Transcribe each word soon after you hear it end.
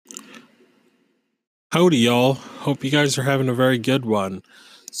Howdy, y'all. Hope you guys are having a very good one.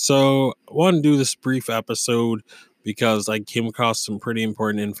 So, I want to do this brief episode because I came across some pretty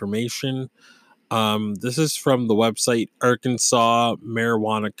important information. This is from the website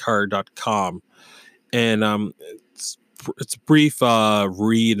arkansasmarijuanacard.com. And it's a brief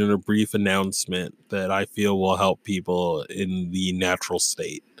read and a brief announcement that I feel will help people in the natural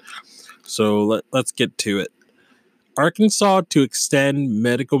state. So, let's get to it. Arkansas to extend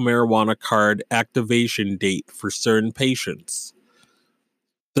medical marijuana card activation date for certain patients.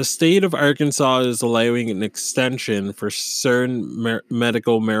 The state of Arkansas is allowing an extension for certain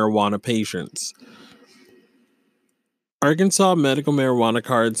medical marijuana patients. Arkansas medical marijuana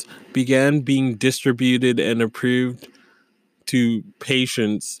cards began being distributed and approved to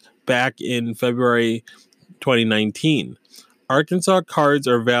patients back in February 2019. Arkansas cards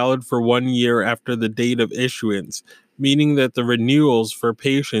are valid for 1 year after the date of issuance, meaning that the renewals for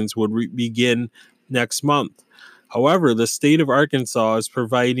patients would begin next month. However, the state of Arkansas is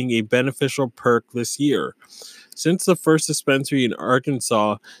providing a beneficial perk this year. Since the first dispensary in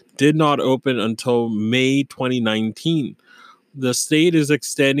Arkansas did not open until May 2019, the state is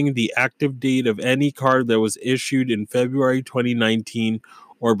extending the active date of any card that was issued in February 2019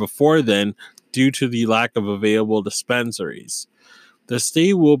 or before then due to the lack of available dispensaries. The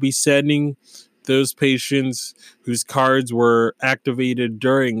state will be sending those patients whose cards were activated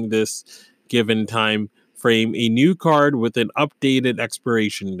during this given time frame a new card with an updated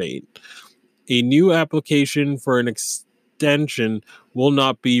expiration date. A new application for an extension will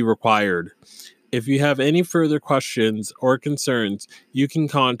not be required. If you have any further questions or concerns, you can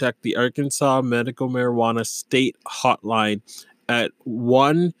contact the Arkansas Medical Marijuana State Hotline at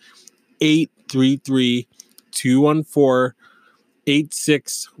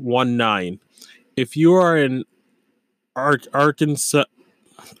 1-833-214-8619. If you are in Arkansan,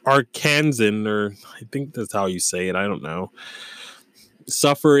 or I think that's how you say it, I don't know,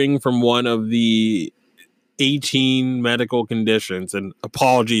 suffering from one of the 18 medical conditions, and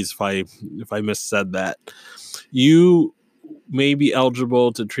apologies if I missaid that, you may be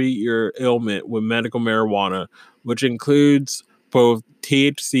eligible to treat your ailment with medical marijuana, which includes both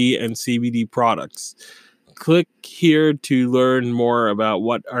THC and CBD products. Click here to learn more about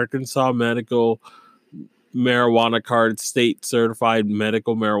what Arkansas Medical Marijuana Card state certified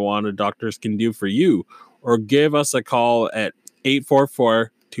medical marijuana doctors can do for you, or give us a call at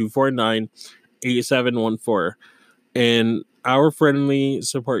 844-249-8714, and our friendly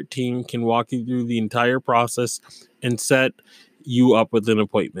support team can walk you through the entire process and set you up with an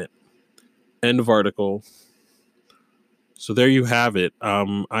appointment. End of article. So there you have it.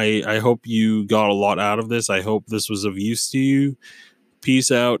 I hope you got a lot out of this. I hope this was of use to you.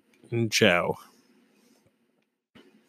 Peace out and ciao.